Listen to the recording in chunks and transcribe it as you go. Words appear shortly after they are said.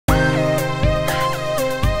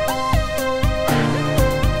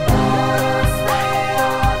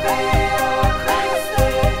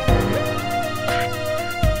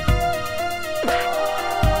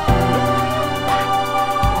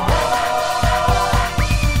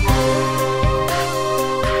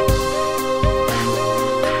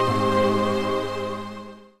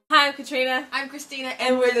I'm Christina,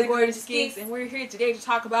 and we're the Gorgeous Geeks, and we're here today to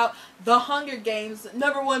talk about The Hunger Games,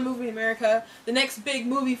 #1 movie in America, the next big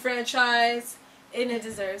movie franchise. And it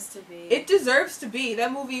deserves to be. It deserves to be.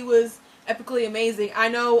 That movie was epically amazing. I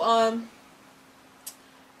know, I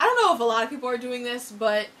don't know if a lot of people are doing this,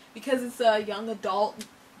 but because it's a young adult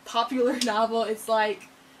popular novel, it's like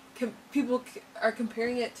people are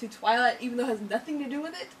comparing it to Twilight, even though it has nothing to do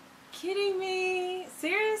with it. Kidding me?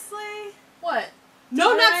 Seriously? What?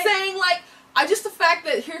 No, not saying like, just the fact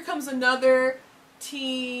that here comes another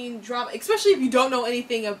teen drama, especially if you don't know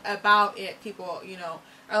anything about it, people, you know,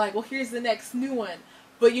 are like, well, here's the next new one.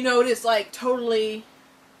 But you know, it's like totally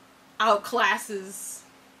outclasses.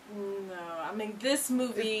 No, I mean, this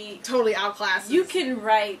movie totally outclasses. You can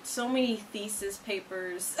write so many thesis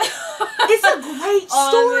papers. It's a great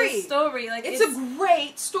story. Like it's a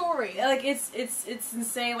great story. Like it's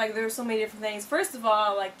insane. Like there's so many different things. First of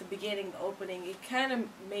all, like the beginning, the opening, it kind of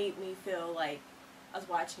made me feel like I was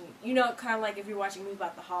watching. You know, kind of like if you're watching a movie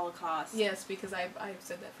about the Holocaust. Yes, because I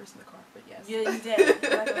said that first in the car, but yes. Yeah, you did.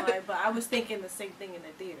 I'm not gonna lie, but I was thinking the same thing in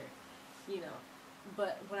the theater. You know,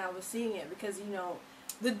 but when I was seeing it, because you know.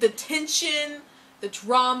 The tension, the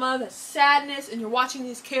drama, the sadness, and you're watching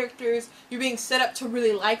these characters, you're being set up to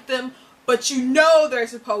really like them, but you know they're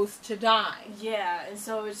supposed to die. Yeah, and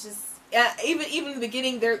so it's just... even in the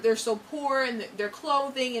beginning, they're so poor, and their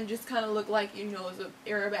clothing, and just kind of look like, you know, it was an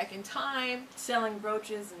era back in time. Selling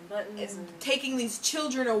brooches and buttons. And taking these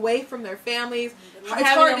children away from their families. It's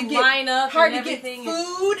hard to get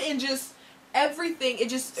food, and just... everything, it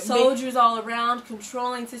just... soldiers all around,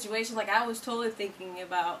 controlling situations. Like, I was totally thinking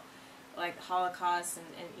about, like, Holocaust and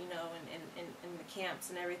you know, and the camps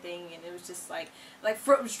and everything, and it was just, like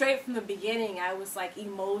straight from the beginning, I was, like,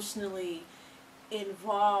 emotionally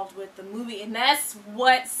involved with the movie, and that's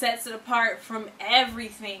what sets it apart from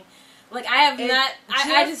everything. Like, I have not...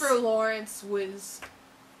 Jennifer Lawrence was...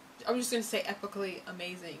 I'm just going to say epically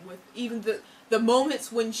amazing, with even the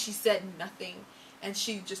moments when she said nothing. And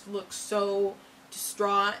she just looked so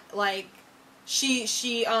distraught. Like, she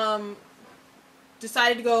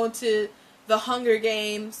decided to go into the Hunger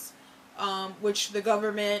Games, which the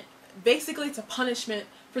government, basically it's a punishment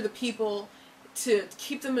for the people to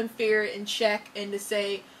keep them in fear and check, and to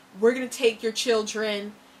say, we're going to take your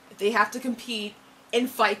children, they have to compete,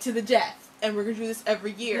 and fight to the death. And we're going to do this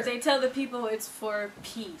every year. But they tell the people it's for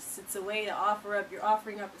peace. It's a way to offer up, you're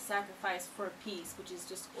offering up a sacrifice for peace, which is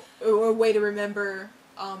just... or a way to remember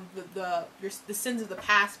the sins of the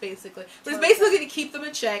past, basically. But it's basically to keep them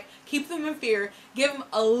in check, keep them in fear, give them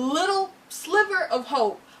a little sliver of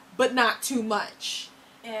hope, but not too much.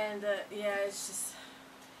 And, yeah, it's just...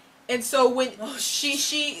 And so when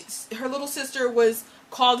her little sister was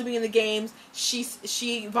called to be in the games,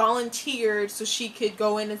 she volunteered so she could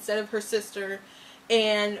go in instead of her sister.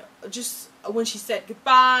 And just when she said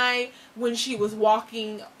goodbye, when she was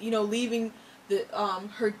walking, you know, leaving the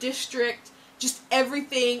her district, just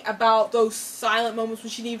everything about those silent moments when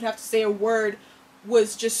she didn't even have to say a word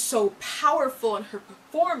was just so powerful in her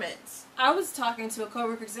performance. I was talking to a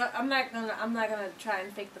coworker, because I'm not gonna try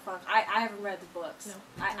and fake the funk. I haven't read the books. No.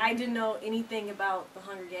 I didn't know anything about the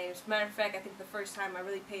Hunger Games. Matter of fact, I think the first time I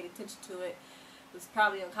really paid attention to it was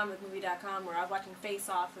probably on comicmovie.com, where I was watching Face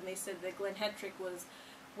Off, and they said that Glenn Hetrick was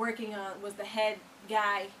the head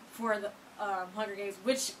guy for the Hunger Games,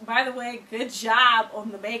 which, by the way, good job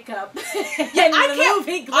on the makeup. Yeah,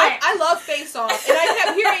 I love Face Off, and I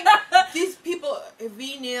kept hearing these people,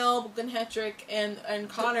 V. Neal, Glenn Hetrick, and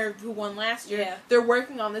Connor, who won last year, they're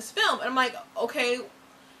working on this film, and I'm like, okay,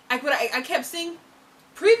 I kept seeing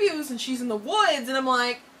previews, and she's in the woods, and I'm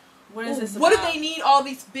like, what is this what about? do they need all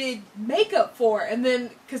these big makeup for? And then,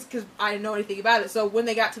 because I didn't know anything about it, so when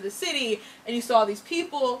they got to the city, and you saw these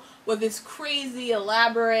people with this crazy,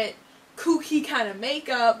 elaborate, kooky kind of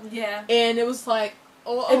makeup, and it was like,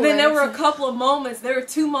 and then there were a couple of moments, there were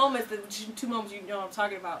two moments you know what I'm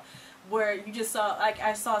talking about, where you just saw, like,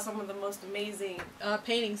 I saw some of the most amazing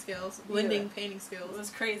painting skills, blending painting skills. It was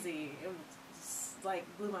crazy. It was, like,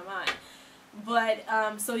 blew my mind. But,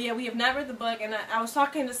 so yeah, we have not read the book, and I was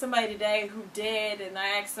talking to somebody today who did, and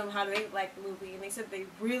I asked them how they liked the movie, and they said they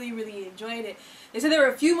really, really enjoyed it. They said there were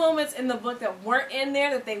a few moments in the book that weren't in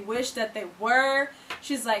there that they wished that they were.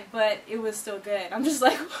 She's like, but it was still good. I'm just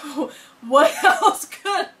like, what else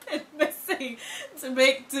could have been missing to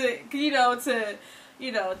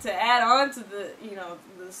add on to the, you know,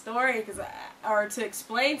 the story, or to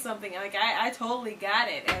explain something. Like, I totally got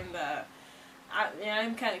it, and,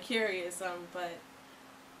 I'm kind of curious, but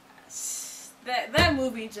that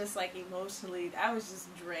movie just, like, emotionally, I was just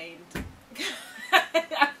drained.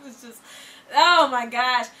 I was just, oh my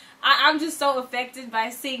gosh. I'm just so affected by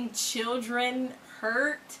seeing children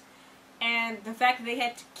hurt and the fact that they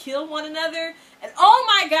had to kill one another. And oh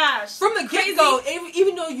my gosh. From the get-go,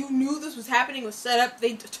 even though you knew this was happening, was set up,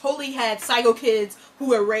 they totally had psycho kids who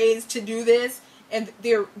were raised to do this. And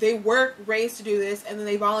they were raised to do this, and then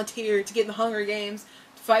they volunteered to get in the Hunger Games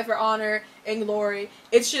to fight for honor and glory.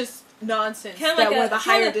 It's just nonsense that one of the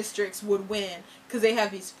higher districts would win because they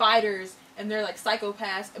have these fighters and they're like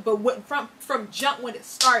psychopaths. But from jump when it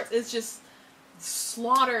starts, it's just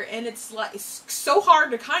slaughter, and it's like it's so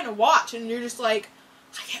hard to kind of watch, and you're just like,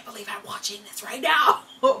 I can't believe I'm watching this right now.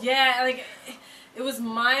 Yeah, like it was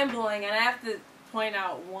mind blowing, and I have to point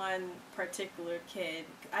out one particular kid.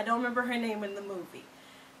 I don't remember her name in the movie,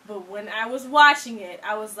 but when I was watching it,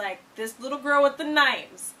 I was like, this little girl with the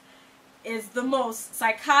knives is the most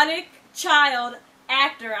psychotic child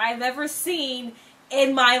actor I've ever seen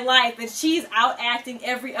in my life, and she's out acting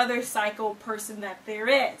every other psycho person that there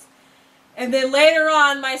is. And then later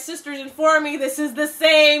on, my sisters informed me this is the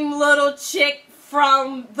same little chick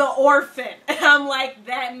from The Orphan. And I'm like,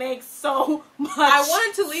 that makes so much I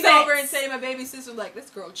wanted to lean sense. over and say to my baby sister, like, this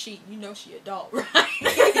girl cheating. You know she adult, right?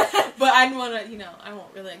 But I didn't want to, I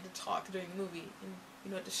won't really like to talk during the movie.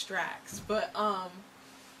 And, it distracts. But,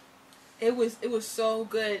 it was so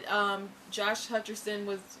good. Josh Hutcherson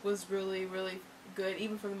was really, really good.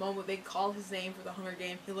 Even from the moment they called his name for the Hunger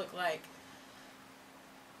Game, he looked like,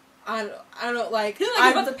 I don't know, like... He looked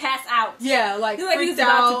like he was about to pass out. Yeah, like, he looked like he was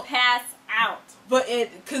about to pass out. But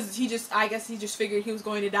because I guess he just figured he was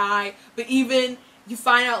going to die. But even, you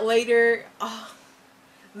find out later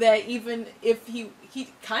that even if he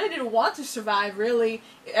kind of didn't want to survive, really,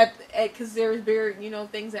 because there was bigger,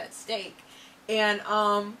 things at stake. And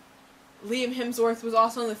Liam Hemsworth was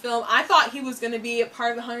also in the film. I thought he was going to be a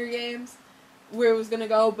part of the Hunger Games, where it was going to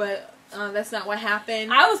go, but... that's not what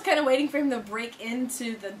happened. I was kind of waiting for him to break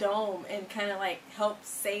into the dome and kind of like help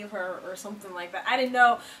save her or something like that. I didn't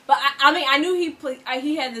know, but I knew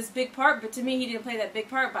he had this big part, but to me he didn't play that big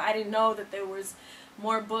part. But I didn't know that there was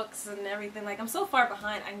more books and everything. Like, I'm so far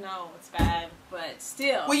behind. I know it's bad, but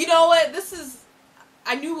still. Well, you know what?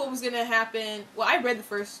 I knew what was gonna happen. Well, I read the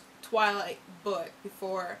first Twilight book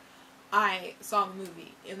before I saw the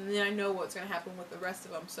movie, and then I know what's gonna happen with the rest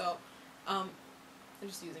of them. So, I'm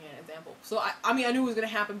just using an example. So, I knew it was going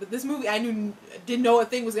to happen, but this movie, didn't know a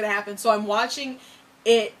thing was going to happen. So, I'm watching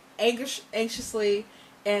it anxiously,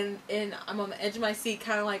 and I'm on the edge of my seat,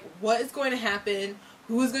 kind of like, what is going to happen?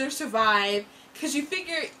 Who is going to survive? Because you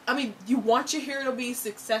figure, you want your hero to be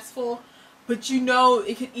successful, but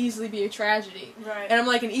it could easily be a tragedy. Right. And I'm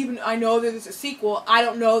like, and even I know that there's a sequel. I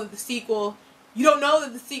don't know that the sequel, you don't know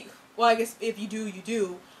that the sequel, well, I guess if you do, you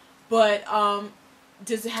do. But,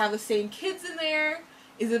 does it have the same kids in there?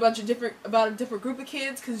 Is it about a different group of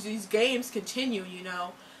kids? Because these games continue,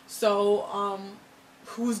 So,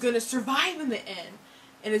 who's going to survive in the end?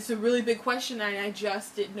 And it's a really big question, and I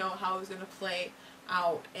just didn't know how it was going to play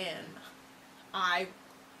out. And I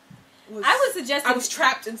was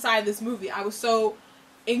trapped inside this movie. I was so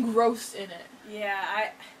engrossed in it. Yeah,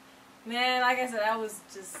 like I said, I was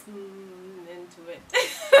just into it.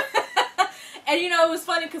 And it was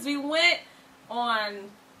funny because we went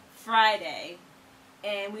on Friday,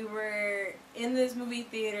 and we were in this movie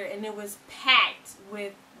theater, and it was packed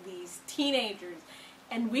with these teenagers,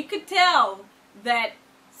 and we could tell that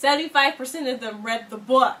 75% of them read the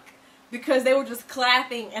book because they were just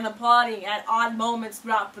clapping and applauding at odd moments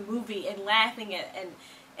throughout the movie and laughing at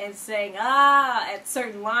and saying at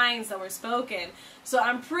certain lines that were spoken. So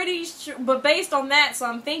I'm pretty sure, but based on that, so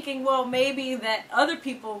I'm thinking, well, maybe that other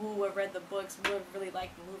people who have read the books would really like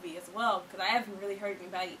the movie as well, because I haven't really heard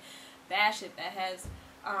anybody bash it that has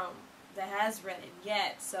read it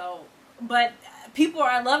yet. So, but people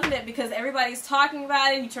are loving it because everybody's talking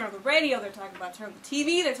about it. You turn on the radio, they're talking about it. Turn on the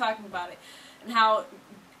TV, they're talking about it. And how,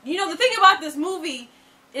 the thing about this movie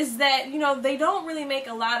is that, they don't really make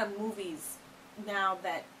a lot of movies now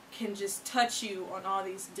that can just touch you on all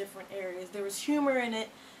these different areas. There was humor in it,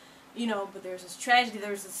 but there's this tragedy.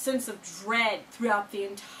 There's a sense of dread throughout the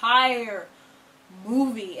entire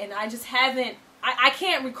movie, and I just haven't. I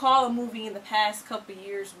can't recall a movie in the past couple of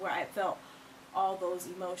years where I felt all those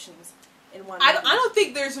emotions in one movie. I don't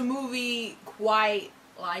think there's a movie quite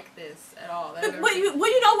like this at all. Well,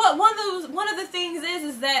 you know what? One of the things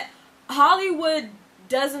is that Hollywood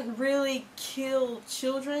doesn't really kill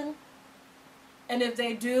children. And if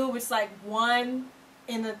they do, it's like one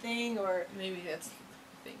in the thing, or maybe that's the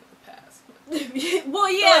thing of the past.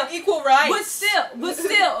 Well, yeah, like equal rights.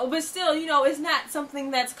 But still, it's not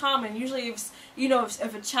something that's common. Usually, if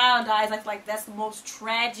a child dies, that's the most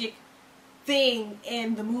tragic thing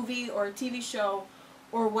in the movie or TV show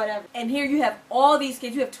or whatever. And here you have all these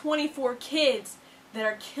kids. You have 24 kids that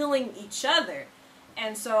are killing each other.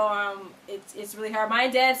 And so it's really hard. My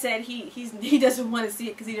dad said he doesn't want to see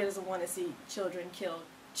it because he doesn't want to see children kill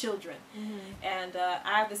children. And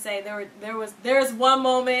I have to say there was one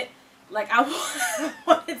moment, like, I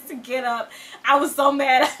wanted to get up. I was so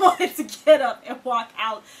mad I wanted to get up and walk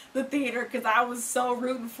out the theater because I was so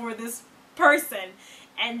rooting for this person.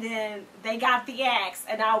 And then they got the axe,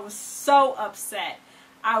 and I was so upset.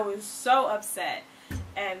 I was so upset.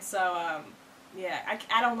 And so, yeah,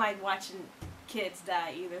 I don't like watching kids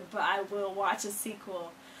die either, but I will watch a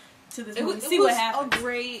sequel to this movie. See what happens. It was a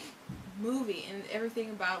great movie, and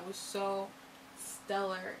everything about it was so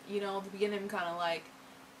stellar. You know, the beginning kind of like,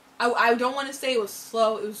 I don't want to say it was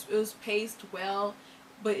slow. It was paced well,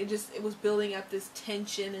 but it was building up this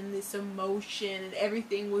tension and this emotion, and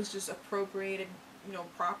everything was just appropriated, you know,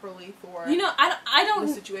 properly for the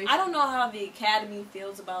situation. I don't know how the Academy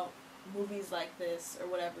feels about movies like this or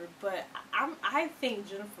whatever, but I think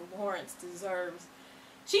Jennifer Lawrence deserves a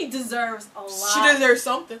lot. She deserves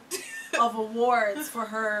something of awards for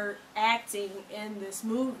her acting in this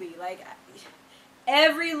movie. Like,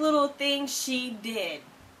 every little thing she did,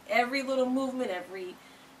 every little movement, every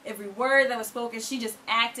word that was spoken, she just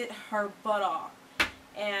acted her butt off.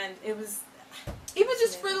 And it was, even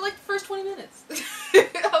just for like the first 20 minutes of the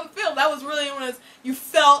film, that was really when you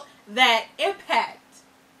felt that impact.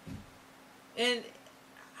 And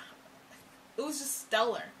it was just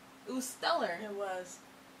stellar. It was stellar. It was.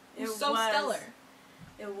 It was so stellar.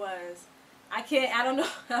 It was. I don't know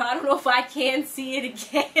if I can see it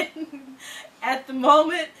again. At the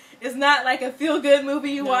moment, it's not like a feel-good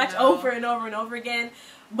movie you watch over and over and over again,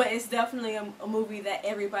 but it's definitely a movie that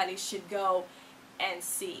everybody should go and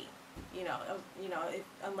see. You know,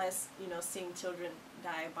 unless seeing children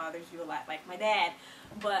die bothers you a lot, like my dad.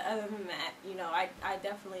 But other than that, I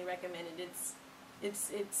definitely recommend it.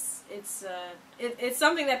 It's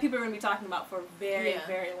something that people are going to be talking about for a very,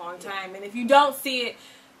 very long time. And if you don't see it,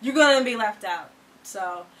 you're going to be left out.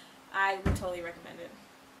 So I would totally recommend it.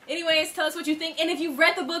 Anyways, tell us what you think. And if you've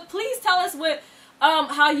read the book, please tell us what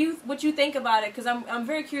you think about it, because I'm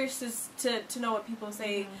very curious to know what people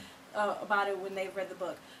say about it when they've read the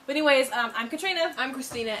book. But anyways, I'm Katrina. I'm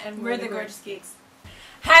Christina, and we're the Gorgeous Geeks.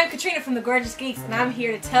 Hi, I'm Katrina from the Gorgeous Geeks, and I'm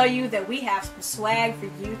here to tell you that we have some swag for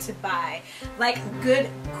you to buy. Like good,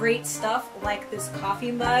 great stuff, like this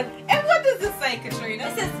coffee mug. And what does this say, Katrina?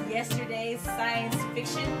 It says yesterday's science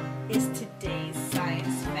fiction is today's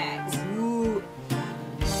science facts. Ooh.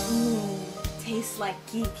 Tastes like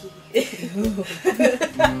geeky.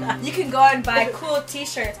 You can go out and buy cool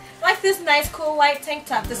t-shirts, like this nice cool white tank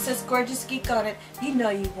top that says Gorgeous Geek on it. You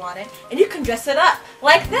know you want it. And you can dress it up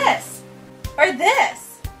like this, or this,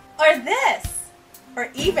 or this, or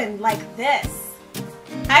even like this.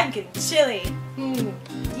 I'm getting chilly.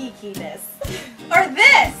 Geekiness. Or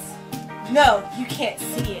this. No, you can't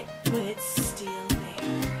see it, but it's still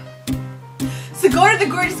there. So go to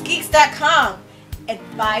thegorgeousgeeks.com and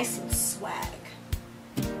buy some swag.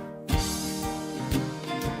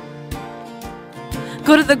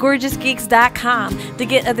 Go to thegorgeousgeeks.com to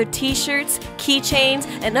get other t-shirts, keychains,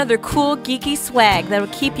 and other cool geeky swag that will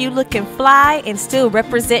keep you looking fly and still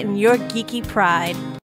representing your geeky pride.